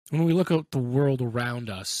When we look at the world around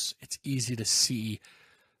us, it's easy to see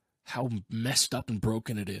how messed up and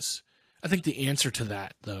broken it is. I think the answer to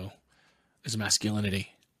that, though, is masculinity.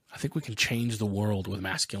 I think we can change the world with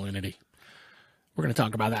masculinity. We're going to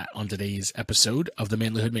talk about that on today's episode of the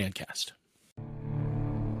Manlyhood Mancast.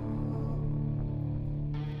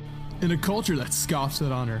 In a culture that scoffs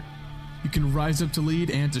at honor, you can rise up to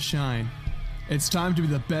lead and to shine. It's time to be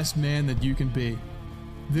the best man that you can be.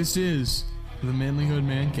 This is the Manlyhood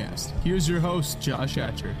Mancast. Here's your host, Josh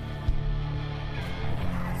Hatcher.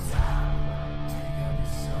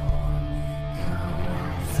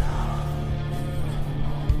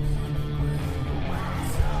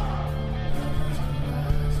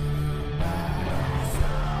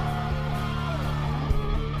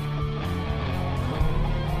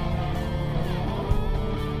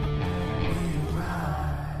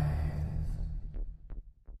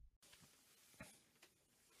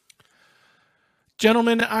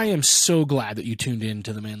 Gentlemen, I am so glad that you tuned in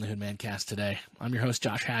to the Manlyhood Mancast today. I'm your host,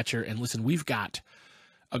 Josh Hatcher, and listen, we've got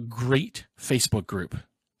a great Facebook group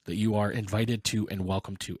that you are invited to and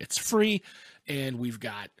welcome to. It's free, and we've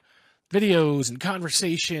got videos and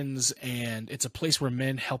conversations, and it's a place where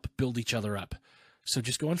men help build each other up. So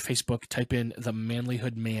just go on Facebook, type in the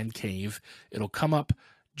Manlyhood Man Cave. It'll come up,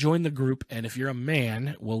 join the group, and if you're a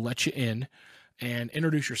man, we'll let you in and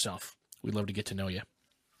introduce yourself. We'd love to get to know you.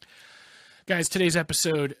 Guys, today's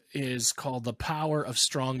episode is called The Power of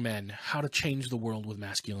Strong Men, How to Change the World with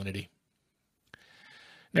Masculinity.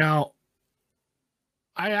 Now,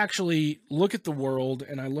 I actually look at the world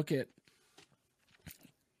and I look at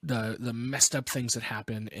the messed up things that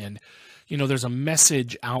happen, and, you know, there's a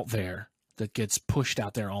message out there that gets pushed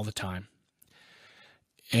out there all the time.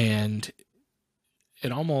 And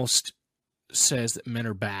it almost says that men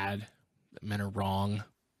are bad, that men are wrong,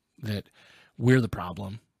 that we're the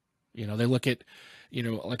problem. You know, they look at, you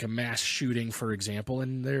know, like a mass shooting, for example,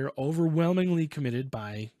 and they're overwhelmingly committed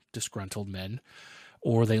by disgruntled men.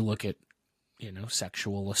 Or they look at, you know,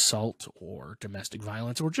 sexual assault or domestic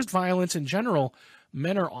violence or just violence in general.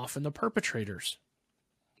 Men are often the perpetrators.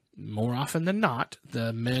 More often than not,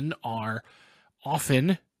 the men are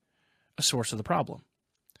often a source of the problem.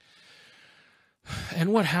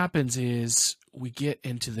 And what happens is we get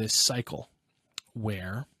into this cycle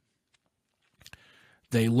where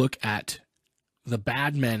they look at the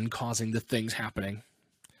bad men causing the things happening,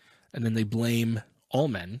 and then they blame all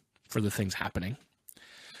men for the things happening.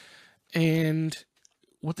 And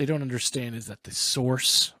what they don't understand is that the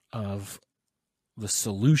source of the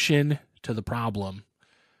solution to the problem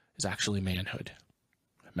is actually manhood,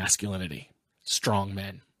 masculinity, strong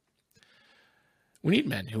men. We need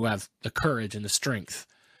men who have the courage and the strength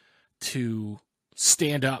to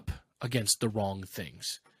stand up against the wrong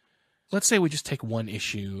things. Let's say we just take one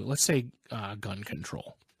issue. Let's say gun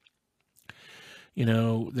control. You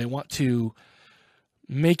know, they want to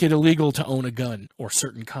make it illegal to own a gun or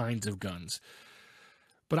certain kinds of guns.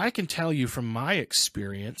 But I can tell you from my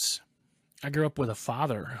experience, I grew up with a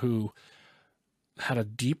father who had a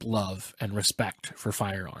deep love and respect for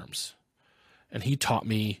firearms. And he taught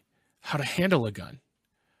me how to handle a gun,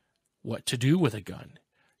 what to do with a gun.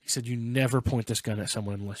 He said, you never point this gun at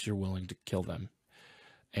someone unless you're willing to kill them.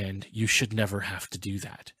 And you should never have to do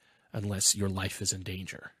that unless your life is in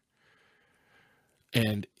danger.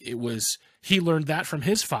 And he learned that from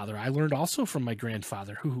his father. I learned also from my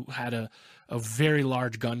grandfather, who had a very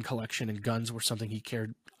large gun collection, and guns were something he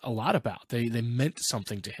cared a lot about. They meant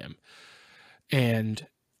something to him. And,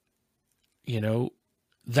 you know,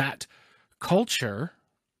 that culture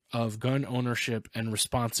of gun ownership and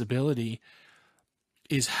responsibility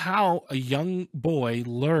is how a young boy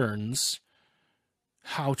learns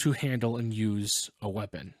how to handle and use a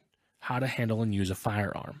weapon, how to handle and use a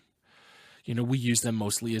firearm. You know, we use them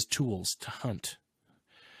mostly as tools to hunt.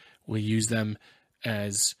 We use them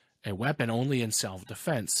as a weapon only in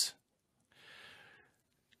self-defense.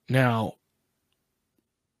 Now,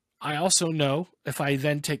 I also know, if I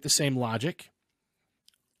then take the same logic,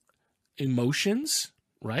 emotions,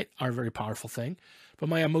 right, are a very powerful thing, but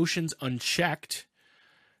my emotions unchecked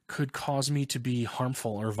could cause me to be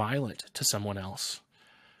harmful or violent to someone else.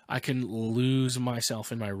 I can lose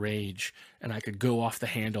myself in my rage, and I could go off the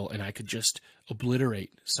handle, and I could just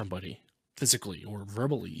obliterate somebody physically or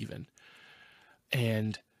verbally even.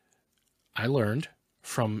 And I learned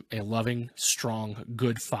from a loving, strong,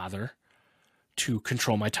 good father to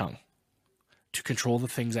control my tongue, to control the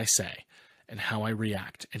things I say and how I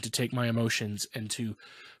react, and to take my emotions and to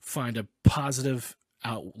find a positive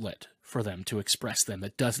outlet for them to express them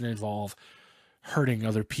that doesn't involve hurting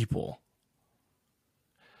other people.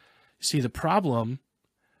 See, the problem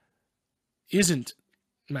isn't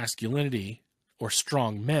masculinity or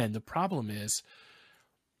strong men. The problem is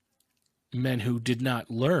men who did not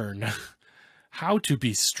learn how to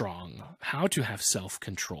be strong, how to have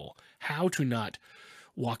self-control, how to not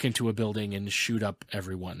walk into a building and shoot up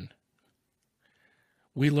everyone.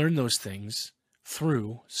 We learn those things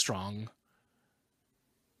through strong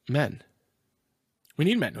men. We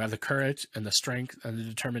need men who have the courage and the strength and the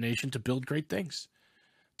determination to build great things,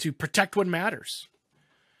 to protect what matters,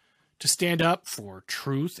 to stand up for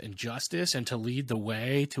truth and justice, and to lead the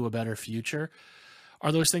way to a better future.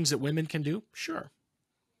 Are those things that women can do? Sure.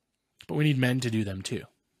 But we need men to do them too. In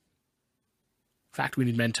fact, we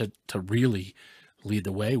need men to really lead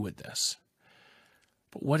the way with this.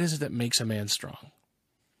 But what is it that makes a man strong?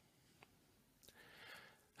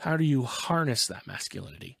 How do you harness that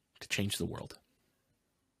masculinity to change the world?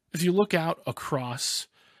 If you look out across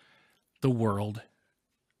the world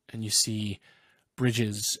and you see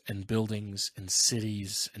bridges and buildings and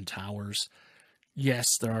cities and towers,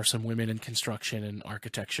 yes, there are some women in construction and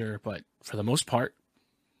architecture, but for the most part,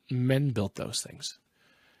 men built those things.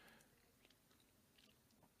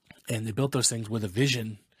 And they built those things with a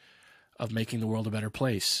vision of making the world a better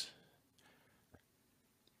place.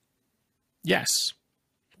 Yes,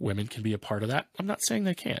 women can be a part of that. I'm not saying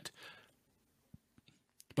they can't.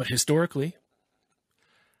 But historically,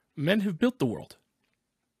 men have built the world.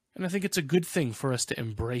 And I think it's a good thing for us to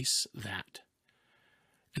embrace that.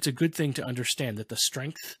 It's a good thing to understand that the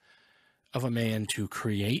strength of a man to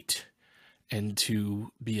create and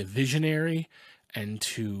to be a visionary and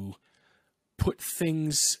to put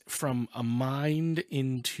things from a mind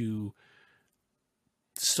into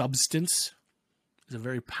substance is a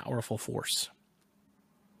very powerful force.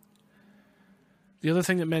 The other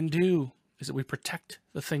thing that men do is that we protect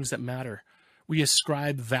the things that matter. We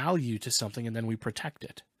ascribe value to something and then we protect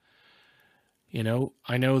it. You know,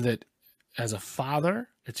 I know that as a father,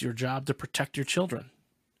 it's your job to protect your children.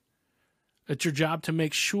 It's your job to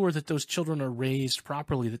make sure that those children are raised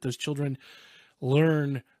properly, that those children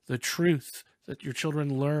learn the truth, that your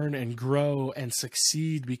children learn and grow and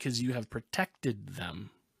succeed because you have protected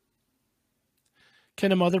them.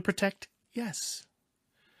 Can a mother protect? Yes.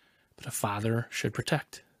 But a father should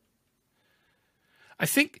protect. I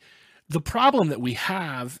think the problem that we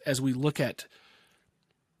have as we look at,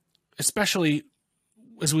 especially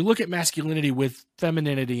as we look at masculinity with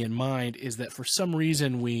femininity in mind, is that for some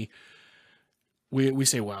reason we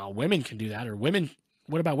say, well, women can do that, or women,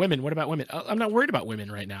 what about women? What about women? I'm not worried about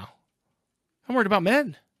women right now. I'm worried about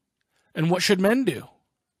men. And what should men do?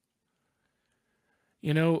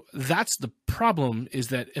 You know, that's the problem, is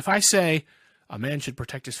that if I say a man should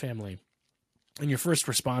protect his family, and your first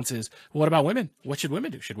response is, what about women? What should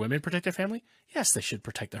women do? Should women protect their family? Yes, they should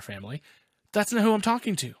protect their family. That's not who I'm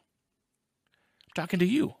talking to. I'm talking to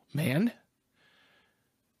you, man.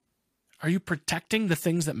 Are you protecting the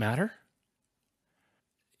things that matter?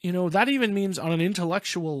 You know, that even means on an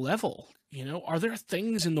intellectual level. You know, are there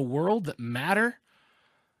things in the world that matter?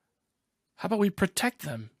 How about we protect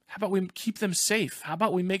them? How about we keep them safe? How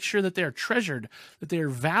about we make sure that they are treasured, that they are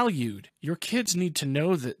valued? Your kids need to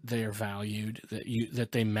know that they are valued,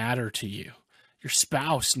 that they matter to you. Your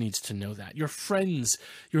spouse needs to know that. Your friends,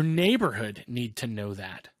 your neighborhood need to know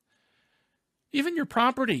that. Even your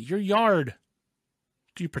property, your yard.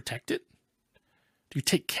 Do you protect it? Do you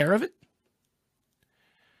take care of it?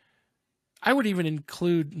 I would even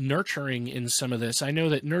include nurturing in some of this. I know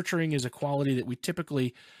that nurturing is a quality that we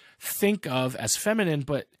typically think of as feminine,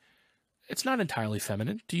 but it's not entirely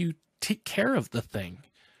feminine. Do you take care of the thing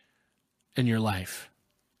in your life?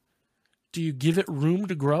 Do you give it room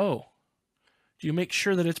to grow? Do you make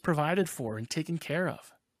sure that it's provided for and taken care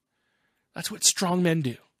of? That's what strong men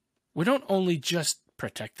do. We don't only just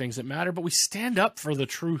protect things that matter, but we stand up for the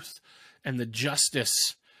truth and the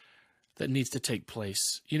justice that needs to take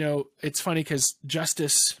place. You know, it's funny because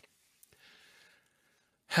justice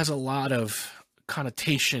has a lot of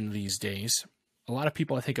connotation these days. A lot of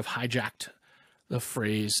people, I think, have hijacked the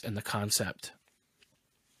phrase and the concept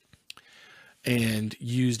and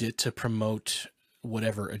used it to promote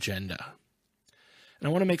whatever agenda. And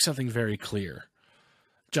I want to make something very clear.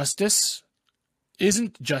 Justice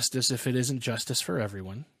isn't justice if it isn't justice for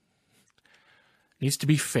everyone. It needs to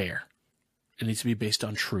be fair. It needs to be based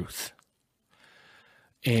on truth.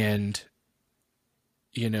 And,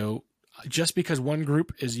 you know, just because one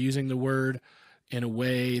group is using the word in a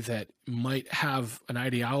way that might have an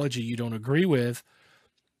ideology you don't agree with,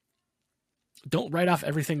 don't write off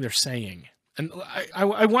everything they're saying. And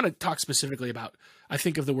I want to talk specifically about, I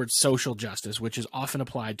think of the word social justice, which is often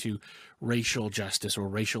applied to racial justice or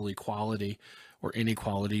racial equality or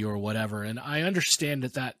inequality or whatever. And I understand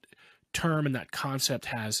that that term and that concept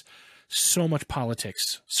has so much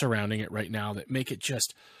politics surrounding it right now that make it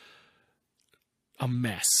just a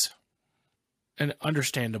mess. And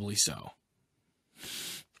understandably so.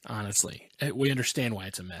 Honestly, we understand why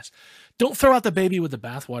it's a mess. Don't throw out the baby with the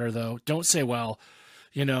bathwater, though. Don't say, well,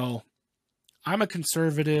 you know, I'm a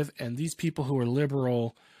conservative and these people who are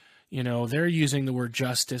liberal, you know, they're using the word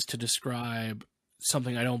justice to describe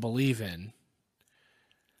something I don't believe in.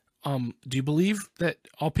 Do you believe that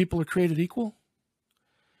all people are created equal?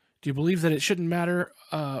 Do you believe that it shouldn't matter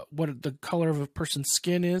what the color of a person's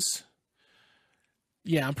skin is?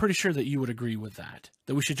 Yeah, I'm pretty sure that you would agree with that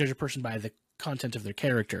we should judge a person by the content of their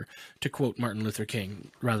character, to quote Martin Luther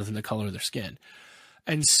King, rather than the color of their skin.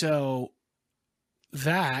 And so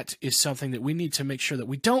that is something that we need to make sure that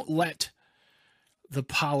we don't let the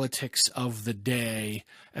politics of the day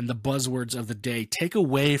and the buzzwords of the day take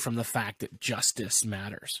away from the fact that justice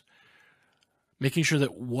matters. Making sure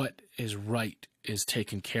that what is right is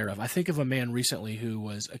taken care of. I think of a man recently who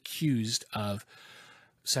was accused of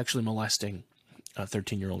sexually molesting a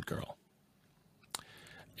 13-year-old girl.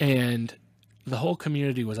 And the whole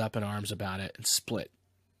community was up in arms about it and split,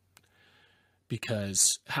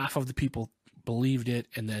 because half of the people believed it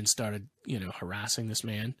and then started, harassing this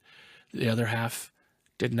man. The other half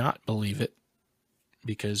did not believe it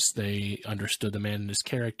because they understood the man and his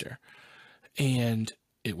character. And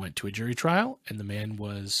it went to a jury trial and the man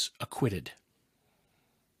was acquitted.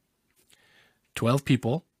 12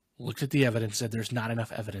 people looked at the evidence, said there's not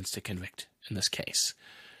enough evidence to convict in this case,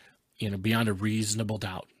 beyond a reasonable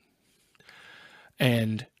doubt.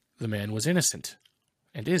 And the man was innocent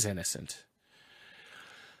and is innocent.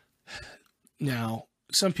 Now,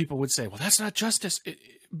 some people would say, well, that's not justice,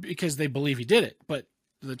 because they believe he did it. But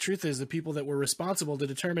the truth is, the people that were responsible to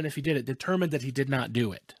determine if he did it determined that he did not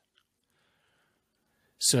do it.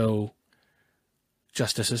 So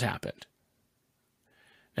justice has happened.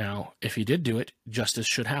 Now, if he did do it, justice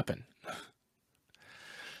should happen.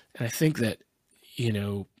 And I think that,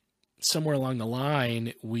 somewhere along the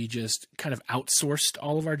line, we just kind of outsourced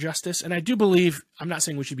all of our justice. And I do believe, I'm not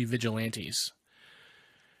saying we should be vigilantes,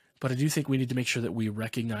 but I do think we need to make sure that we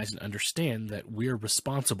recognize and understand that we're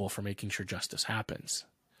responsible for making sure justice happens,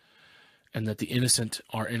 and that the innocent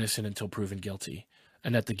are innocent until proven guilty,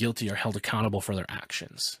 and that the guilty are held accountable for their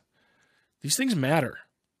actions. These things matter,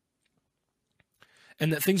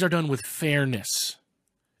 and that things are done with fairness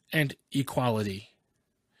and equality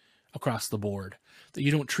across the board, that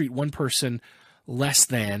you don't treat one person less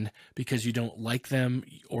than because you don't like them,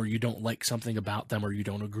 or you don't like something about them, or you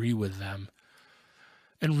don't agree with them.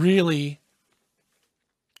 And really,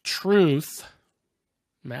 truth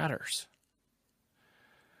matters.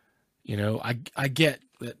 I get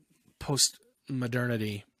that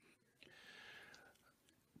post-modernity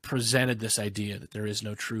presented this idea that there is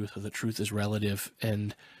no truth, or that truth is relative,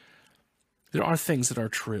 and there are things that are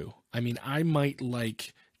true. I mean, I might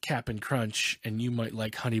like Cap'n Crunch, and you might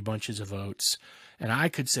like Honey Bunches of Oats, and I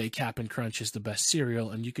could say Cap'n Crunch is the best cereal,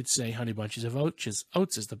 and you could say Honey Bunches of Oats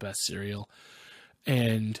is the best cereal.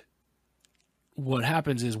 And what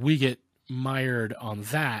happens is we get mired on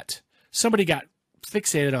that. Somebody got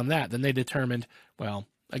fixated on that. Then they determined, well,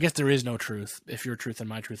 I guess there is no truth if your truth and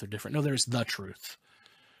my truth are different. No, there is the truth.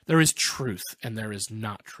 There is truth and there is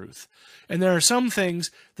not truth. And there are some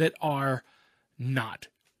things that are not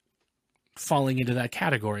falling into that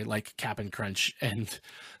category, like Cap'n Crunch and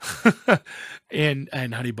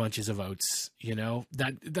and Honey Bunches of Oats.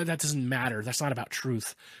 That doesn't matter. That's not about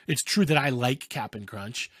truth. It's true that I like Cap'n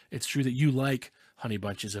Crunch. It's true that you like Honey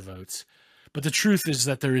Bunches of Oats. But the truth is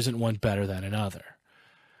that there isn't one better than another.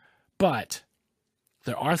 But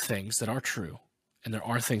there are things that are true, and there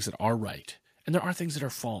are things that are right, and there are things that are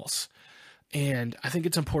false. And I think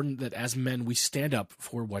it's important that as men, we stand up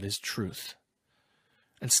for what is truth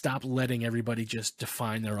and stop letting everybody just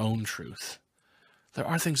define their own truth. There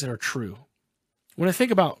are things that are true. When I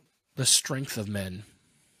think about the strength of men,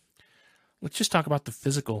 let's just talk about the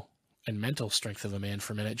physical and mental strength of a man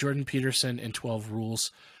for a minute. Jordan Peterson in 12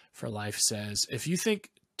 Rules for Life says, if you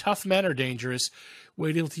think tough men are dangerous,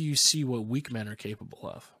 wait until you see what weak men are capable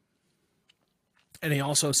of. And he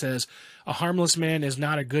also says, a harmless man is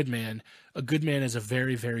not a good man. A good man is a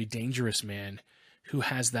very, very dangerous man who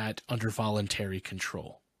has that under voluntary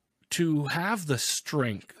control. To have the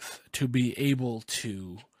strength to be able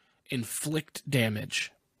to inflict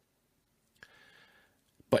damage,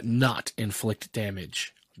 but not inflict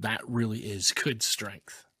damage, that really is good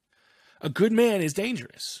strength. A good man is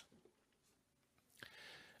dangerous.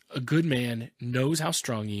 A good man knows how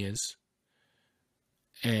strong he is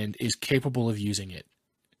and is capable of using it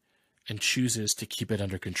and chooses to keep it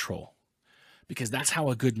under control. because that's how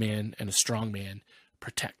a good man and a strong man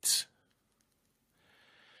protects.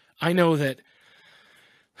 I know that,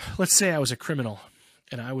 let's say I was a criminal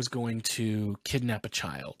and I was going to kidnap a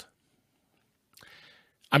child.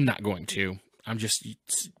 I'm not going to. I'm just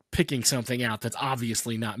picking something out that's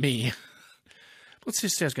obviously not me. Let's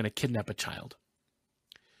just say I was going to kidnap a child.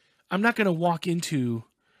 I'm not going to walk into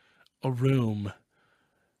a room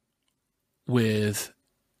with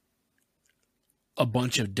a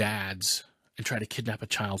bunch of dads and try to kidnap a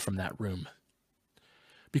child from that room,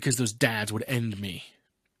 because those dads would end me.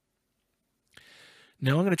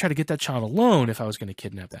 No, I'm going to try to get that child alone if I was going to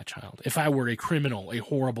kidnap that child. If I were a criminal, a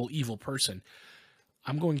horrible, evil person,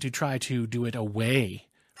 I'm going to try to do it away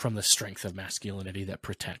from the strength of masculinity that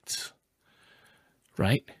protects.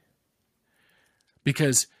 Right?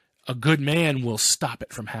 Because a good man will stop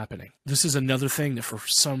it from happening. This is another thing that for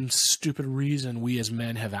some stupid reason we as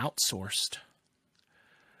men have outsourced.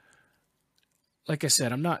 Like I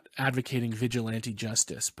said, I'm not advocating vigilante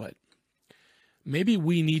justice, but maybe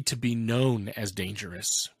we need to be known as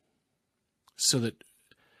dangerous so that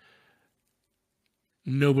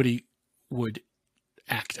nobody would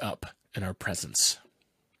act up in our presence.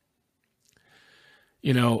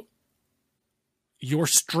 You know, your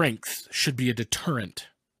strength should be a deterrent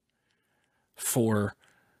for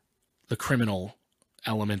the criminal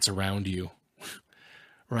elements around you,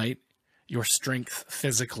 right? Your strength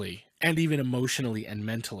physically and even emotionally and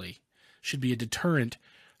mentally should be a deterrent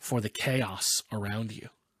for the chaos around you.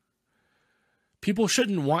 People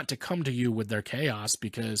shouldn't want to come to you with their chaos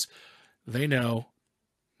because they know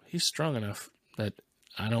he's strong enough that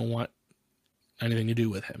I don't want anything to do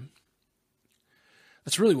with him.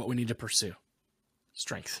 That's really what we need to pursue.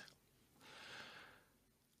 Strength.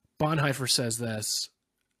 Bonhoeffer says this: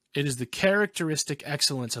 it is the characteristic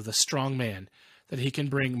excellence of the strong man that he can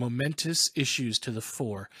bring momentous issues to the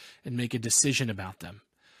fore and make a decision about them.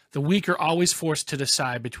 The weak are always forced to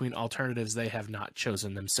decide between alternatives they have not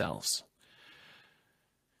chosen themselves.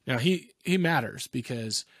 Now, he matters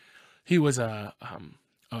because he was a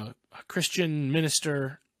Christian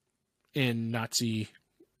minister in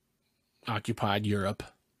Nazi-occupied Europe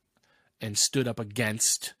and stood up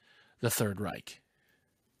against the Third Reich.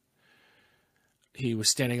 He was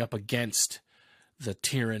standing up against the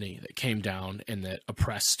tyranny that came down and that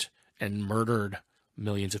oppressed and murdered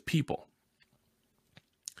millions of people.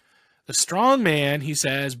 The strong man, he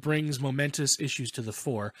says, brings momentous issues to the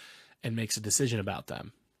fore and makes a decision about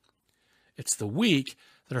them. It's the weak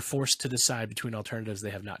that are forced to decide between alternatives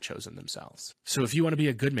they have not chosen themselves. So if you want to be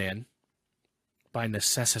a good man, by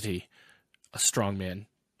necessity, a strong man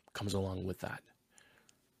comes along with that.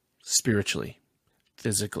 Spiritually,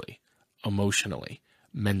 physically, emotionally,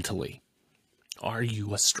 mentally. Are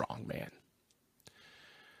you a strong man?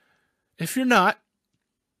 If you're not,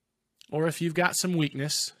 or if you've got some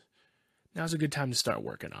weakness, now's a good time to start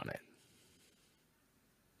working on it.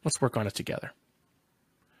 Let's work on it together.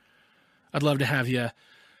 I'd love to have you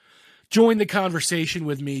join the conversation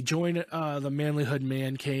with me. Join the Manlyhood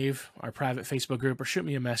Man Cave, our private Facebook group, or shoot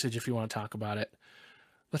me a message if you want to talk about it.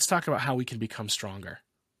 Let's talk about how we can become stronger.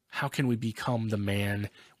 How can we become the man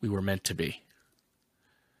we were meant to be?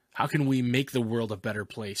 How can we make the world a better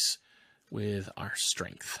place with our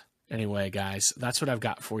strength? Anyway, guys, that's what I've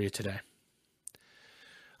got for you today.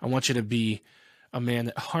 I want you to be a man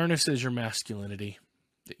that harnesses your masculinity,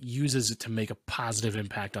 that uses it to make a positive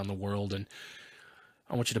impact on the world, and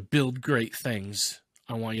I want you to build great things.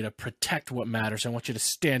 I want you to protect what matters. I want you to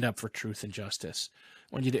stand up for truth and justice.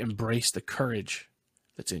 I want you to embrace the courage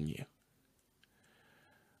that's in you.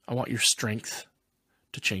 I want your strength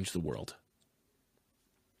to change the world.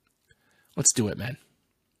 Let's do it, man.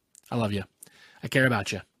 I love you. I care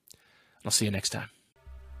about you. I'll see you next time.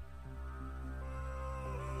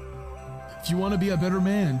 If you want to be a better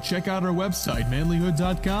man, check out our website,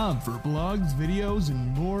 manlyhood.com, for blogs, videos,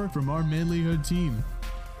 and more from our Manlyhood team.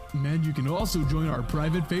 And you can also join our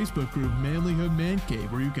private Facebook group, Manlyhood Man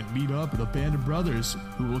Cave, where you can meet up with a band of brothers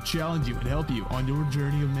who will challenge you and help you on your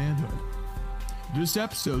journey of manhood. This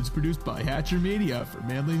episode is produced by Hatcher Media for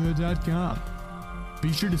manlyhood.com.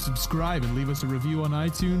 Be sure to subscribe and leave us a review on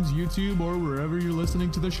iTunes, YouTube, or wherever you're listening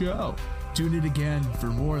to the show. Tune in again for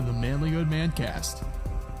more of the Manlyhood Mancast.